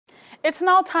It's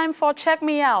now time for Check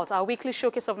Me Out, our weekly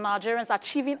showcase of Nigerians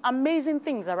achieving amazing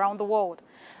things around the world.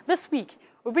 This week,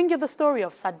 we bring you the story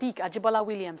of Sadiq Ajibola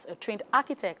Williams, a trained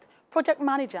architect, project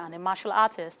manager, and a martial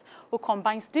artist who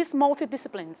combines these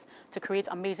multidisciplines to create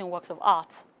amazing works of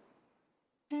art.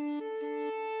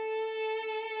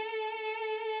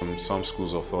 Some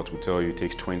schools of thought will tell you it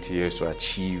takes 20 years to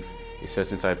achieve a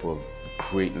certain type of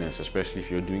greatness, especially if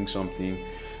you're doing something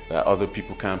that other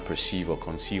people can't perceive or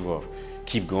conceive of.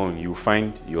 Keep going, you'll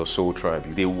find your soul tribe.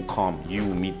 They will come, you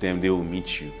will meet them, they will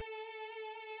meet you.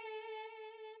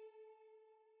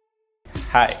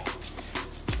 Hi,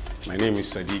 my name is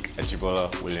Sadiq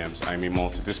Ajibola Williams. I'm a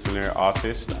multidisciplinary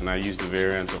artist and I use the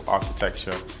variants of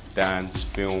architecture, dance,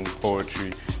 film,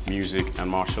 poetry, music, and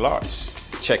martial arts.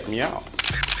 Check me out.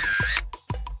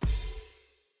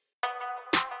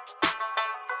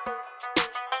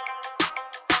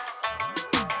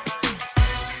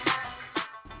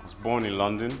 I was born in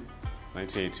London,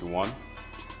 1981,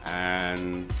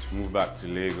 and moved back to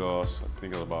Lagos, I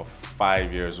think I was about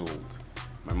 5 years old.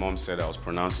 My mom said I was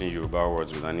pronouncing Yoruba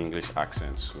words with an English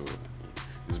accent, so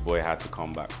this boy had to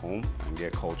come back home and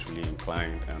get culturally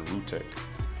inclined and rooted.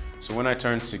 So when I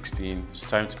turned 16, it's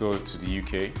time to go to the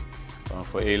UK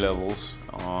for A-levels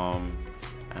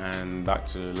and back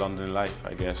to London life,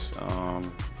 I guess.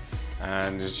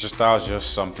 And that was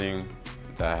just something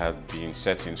that had been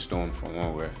set in stone from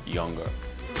when we were younger.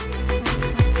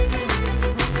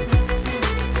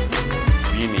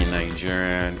 Being a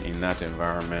Nigerian in that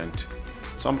environment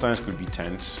sometimes could be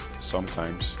tense,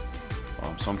 sometimes.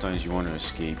 Sometimes you want to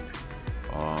escape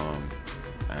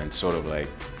and sort of like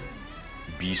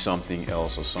be something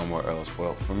else or somewhere else.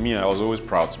 Well, for me, I was always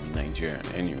proud to be Nigerian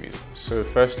anyways. So the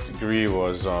first degree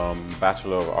was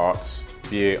Bachelor of Arts,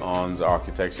 BA Hons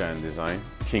Architecture and Design,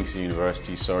 Kingston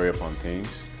University, Surrey upon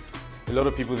Thames. A lot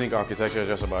of people think architecture is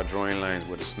just about drawing lines,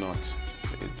 but it's not.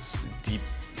 It's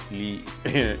deeply,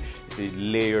 it's a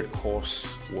layered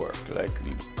coursework,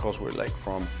 like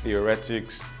from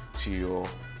theoretics to your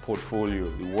portfolio,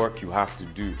 the work you have to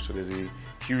do. So there's a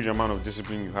huge amount of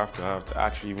discipline you have to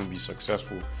actually even be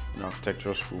successful in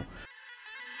architecture school.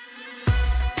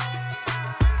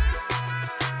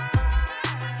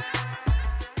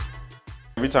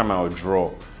 Every time I would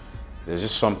draw, there's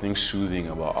just something soothing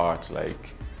about art.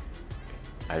 Like,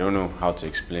 I don't know how to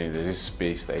explain it. There's this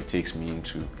space that it takes me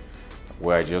into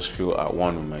where I just feel at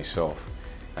one with myself.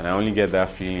 And I only get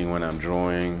that feeling when I'm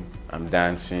drawing, I'm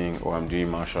dancing, or I'm doing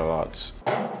martial arts.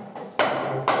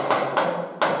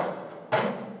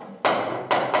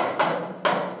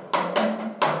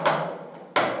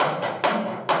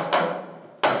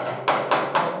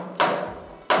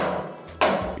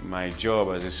 My job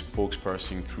as a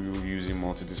spokesperson through using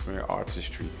multidisciplinary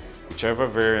artistry, whichever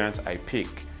variant I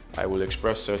pick, I will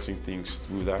express certain things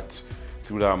through that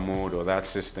mode or that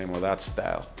system or that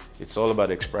style. It's all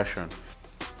about expression.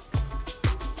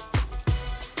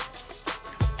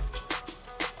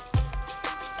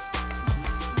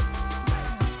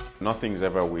 Nothing's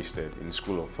ever wasted in the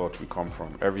school of thought we come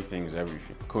from. Everything is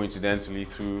everything. Coincidentally,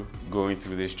 through going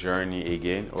through this journey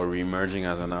again or re-emerging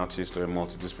as an artist or a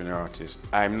multidisciplinary artist,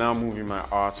 I'm now moving my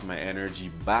art, my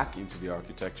energy back into the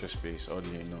architecture space,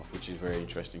 oddly enough, which is very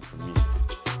interesting for me.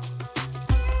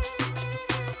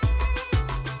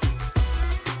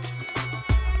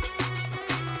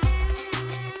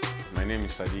 My name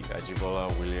is Sadiq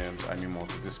Ajibola Williams. I'm a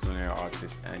multidisciplinary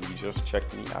artist and you just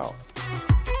checked me out.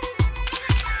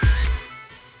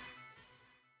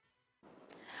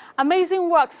 Amazing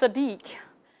work, Sadiq.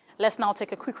 Let's now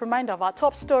take a quick reminder of our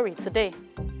top story today.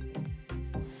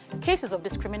 Cases of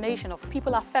discrimination of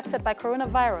people affected by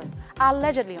coronavirus are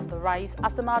allegedly on the rise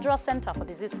as the Nigeria Center for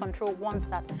Disease Control warns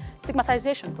that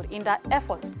stigmatization could hinder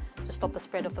efforts to stop the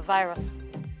spread of the virus.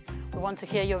 We want to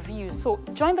hear your views, so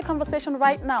join the conversation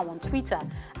right now on Twitter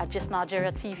at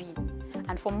 @JustNigeriaTV.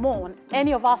 And for more on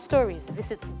any of our stories,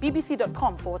 visit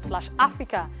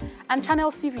bbc.com/Africa and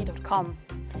channelstv.com.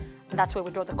 And that's where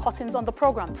we draw the curtains on the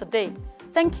program today.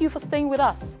 Thank you for staying with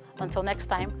us. Until next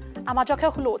time, I'm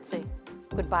Ajoke Hulotse.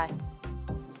 Goodbye.